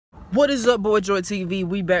What is up, Boy Joy TV?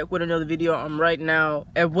 We back with another video. I'm right now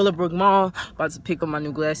at Willowbrook Mall about to pick up my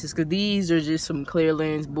new glasses because these are just some clear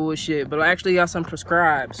lens bullshit, but I actually got some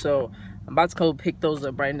prescribed, so I'm about to go pick those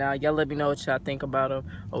up right now. Y'all let me know what y'all think about them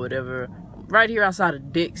or whatever. Right here outside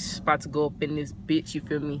of Dick's, about to go up in this bitch, you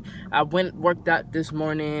feel me? I worked out this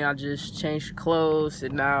morning, I just changed clothes,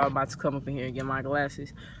 and now I'm about to come up in here and get my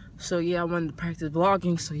glasses. So yeah, I wanted to practice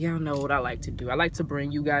vlogging, so y'all know what I like to do. I like to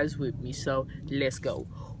bring you guys with me, so let's go.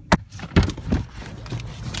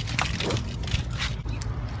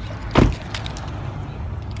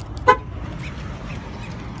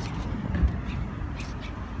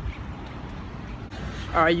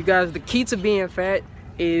 Alright, you guys, the key to being fat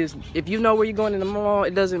is if you know where you're going in the mall,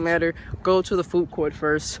 it doesn't matter. Go to the food court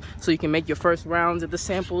first so you can make your first rounds of the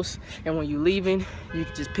samples, and when you're leaving, you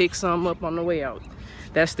can just pick some up on the way out.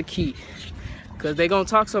 That's the key, because they're gonna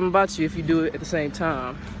talk something about you if you do it at the same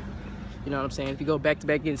time. You know what I'm saying? If you go back to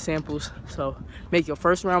back getting samples. So make your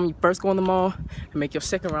first round when you first go in the mall, and make your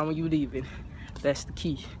second round when you leaving. That's the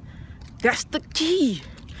key. That's the key.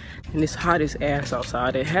 And it's hot as ass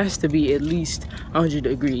outside. It has to be at least 100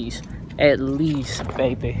 degrees. At least,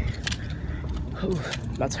 baby. Whew.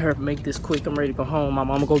 About to hurry up and make this quick. I'm ready to go home. My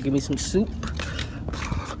mama go give me some soup.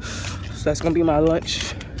 So that's gonna be my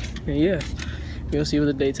lunch. And yeah, we'll see where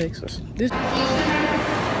the day takes us.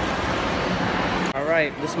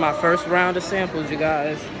 Alright, this is my first round of samples, you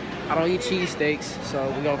guys. I don't eat cheesesteaks, so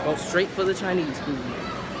we're gonna go straight for the Chinese food.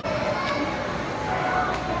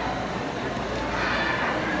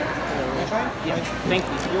 Yeah, thank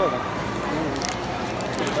you. You're welcome.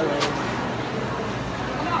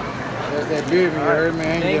 That's that beer, you heard me? I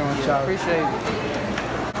ain't Thank doing you. chocolate. Appreciate it.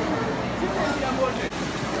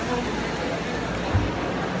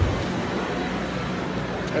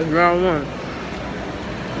 That's round one.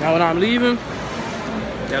 Now when I'm leaving,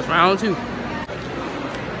 that's round two.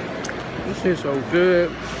 This shit's so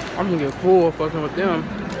good. I'm gonna get full fucking with them.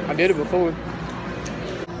 I did it before.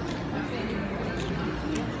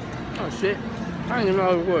 Oh shit. I didn't even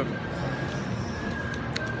know it was.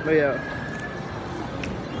 But yeah.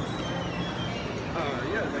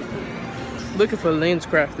 Looking for lens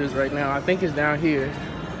crafters right now. I think it's down here.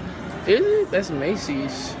 Is it? That's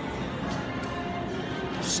Macy's.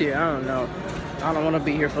 Shit, I don't know. I don't want to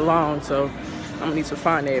be here for long, so I'm gonna need to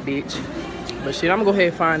find that bitch. But shit, I'm gonna go ahead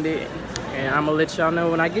and find it, and I'm gonna let y'all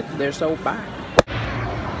know when I get there. So bye.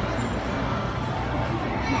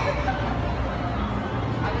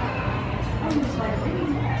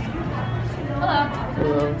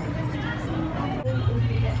 Hello.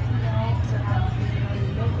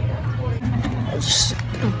 I'll just sit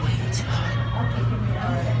there and wait.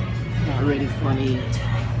 Not ready for me yet.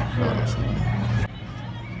 You know what I'm saying?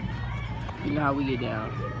 You know how we get down.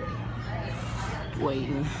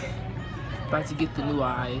 Waiting. About to get the new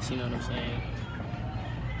eyes, you know what I'm saying?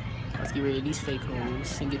 Let's get rid of these fake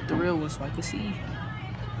holes and get the real ones so I can see.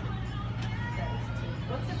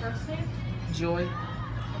 What's the first name? Joy.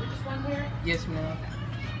 Just one here? Yes, ma'am.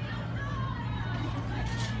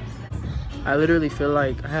 I literally feel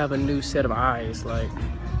like I have a new set of eyes, like.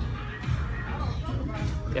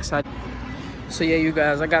 Yes, I. So yeah, you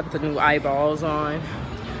guys, I got the new eyeballs on.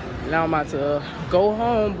 Now I'm about to go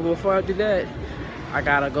home, but before I do that, I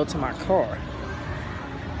gotta go to my car.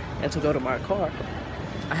 And to go to my car,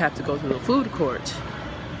 I have to go to the food court.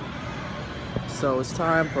 So it's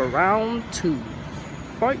time for round two.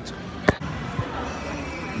 Fight.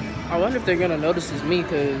 I wonder if they're gonna notice it's me,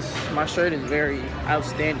 because my shirt is very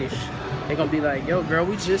outstandish. They're gonna be like, yo girl,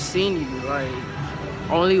 we just seen you, like,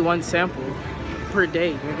 only one sample per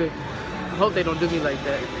day, nigga. I hope they don't do me like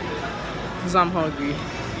that, because I'm hungry.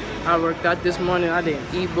 I worked out this morning, I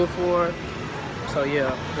didn't eat before. So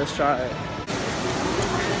yeah, let's try it.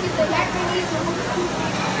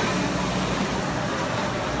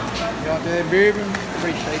 You want that beer?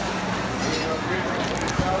 Appreciate it.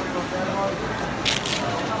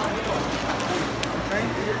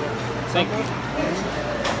 Thank you.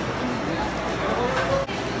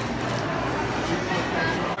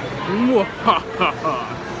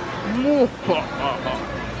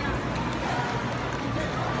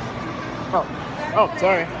 Oh,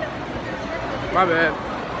 sorry. My bad.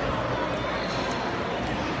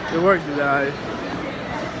 It works, you guys.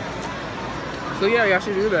 So yeah, y'all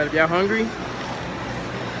should do that. If y'all hungry,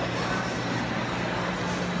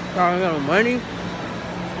 y'all ain't got no money,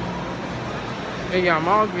 and y'all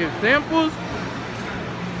mom get samples.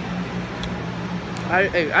 I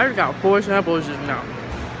just got 4 samples just now.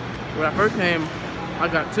 When I first came, I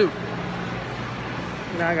got 2.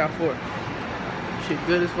 Now I got 4. Shit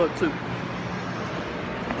good as fuck too.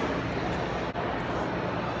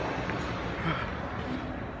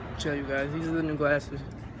 Tell you guys, these are the new glasses.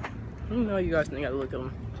 You know, you guys think I look at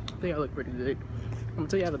them. I think I look pretty good. I'm gonna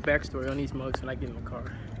tell you how the backstory on these mugs when I get in the car.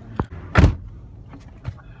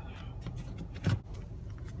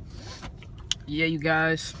 Yeah, you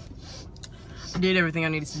guys, I did everything I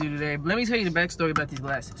needed to do today. But let me tell you the backstory about these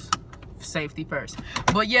glasses. Safety first.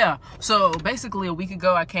 But yeah, so basically a week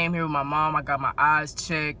ago I came here with my mom. I got my eyes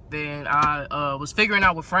checked. Then I was figuring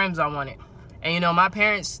out what frames I wanted. And you know, my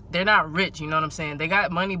parents, they're not rich, you know what I'm saying? They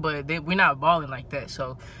got money, but we're not balling like that.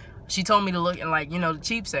 So she told me to look in, like, you know, the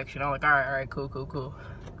cheap section. I'm like, all right, cool.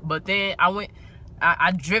 But then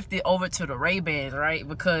I drifted over to the Ray-Bans, right?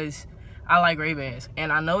 Because I like Ray-Bans.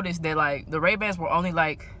 And I noticed that, like, the Ray-Bans were only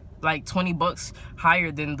like 20 bucks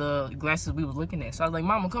higher than the glasses we was looking at. So I was like,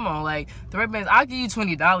 Mama, come on, like, the Ray-Bans, I'll give you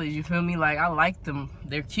 $20, you feel me? Like, I like them,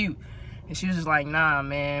 they're cute. And she was just like, nah,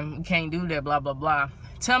 man, we can't do that, blah, blah, blah.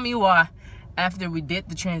 Tell me why, after we did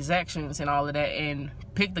the transactions and all of that and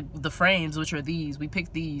picked the frames, which are these, we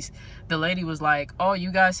picked these, the lady was like, oh,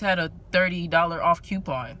 you guys had a $30 off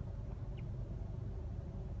coupon.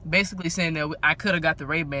 Basically saying that I could have got the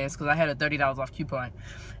Ray-Bans because I had a $30 off coupon.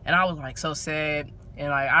 And I was like so sad. And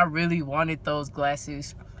like, I really wanted those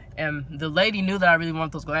glasses, and the lady knew that I really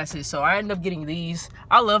wanted those glasses, so I ended up getting these.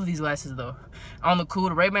 I love these glasses though. On the cool,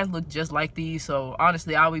 the Ray-Bans look just like these, so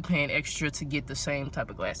honestly I'll be paying extra to get the same type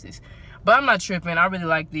of glasses. But I'm not tripping. I really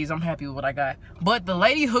like these. I'm happy with what I got. But the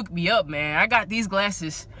lady hooked me up, man. I got these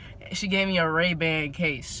glasses. She gave me a Ray-Ban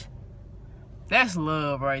case. That's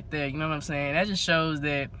love right there, you know what I'm saying? That just shows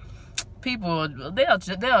that people, they'll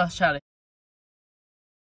try to.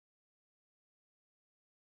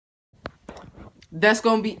 That's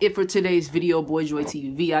gonna be it for today's video, Boyjoy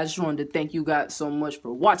TV. I just wanted to thank you guys so much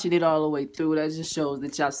for watching it all the way through. That just shows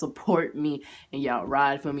that y'all support me and y'all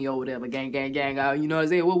ride for me or whatever. Gang, out. You know what I'm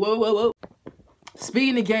saying? Whoa.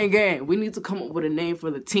 Speaking of gang, we need to come up with a name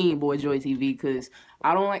for the team, Boyjoy TV, because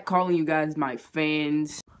I don't like calling you guys my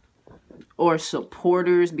fans or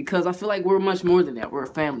supporters, because I feel like we're much more than that. We're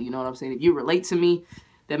a family, you know what I'm saying? If you relate to me,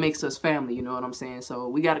 that makes us family, you know what I'm saying? So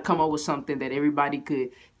we got to come up with something that everybody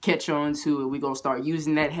could catch on to, and we're going to start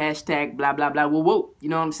using that hashtag, blah, blah, blah, whoa, you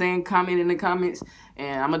know what I'm saying? Comment in the comments,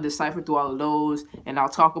 and I'm going to decipher through all of those, and I'll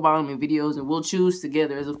talk about them in videos, and we'll choose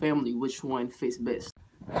together as a family which one fits best.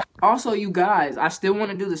 Also, you guys, I still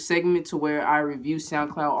want to do the segment to where I review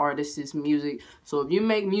SoundCloud artists' music. So if you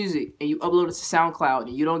make music and you upload it to SoundCloud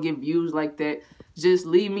and you don't get views like that, just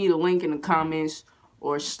leave me the link in the comments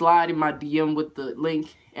or slide in my DM with the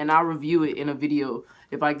link, and I'll review it in a video.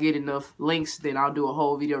 If I get enough links, then I'll do a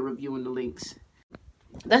whole video reviewing the links.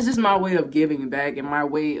 That's just my way of giving back and my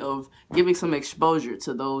way of giving some exposure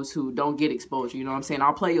to those who don't get exposure. You know what I'm saying?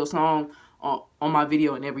 I'll play your song on my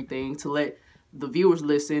video and everything to let the viewers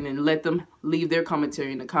listen and let them leave their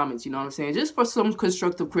commentary in the comments. You know what I'm saying? Just for some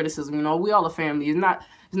constructive criticism. You know, we all a family. It's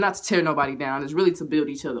not to tear nobody down. It's really to build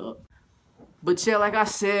each other up. But yeah, like I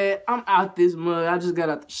said, I'm out this mug. I just got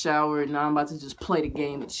out the shower and now I'm about to just play the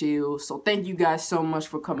game and chill. So thank you guys so much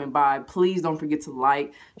for coming by. Please don't forget to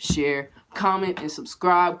like, share, comment, and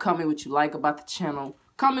subscribe. Comment what you like about the channel.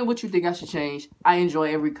 Comment what you think I should change. I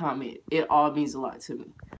enjoy every comment. It all means a lot to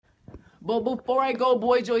me. But before I go,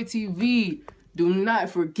 Boyjoy TV, do not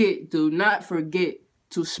forget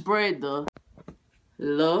to spread the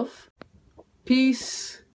love,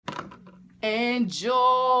 peace, and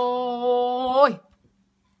joy.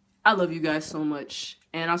 I love you guys so much,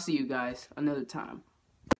 and I'll see you guys another time.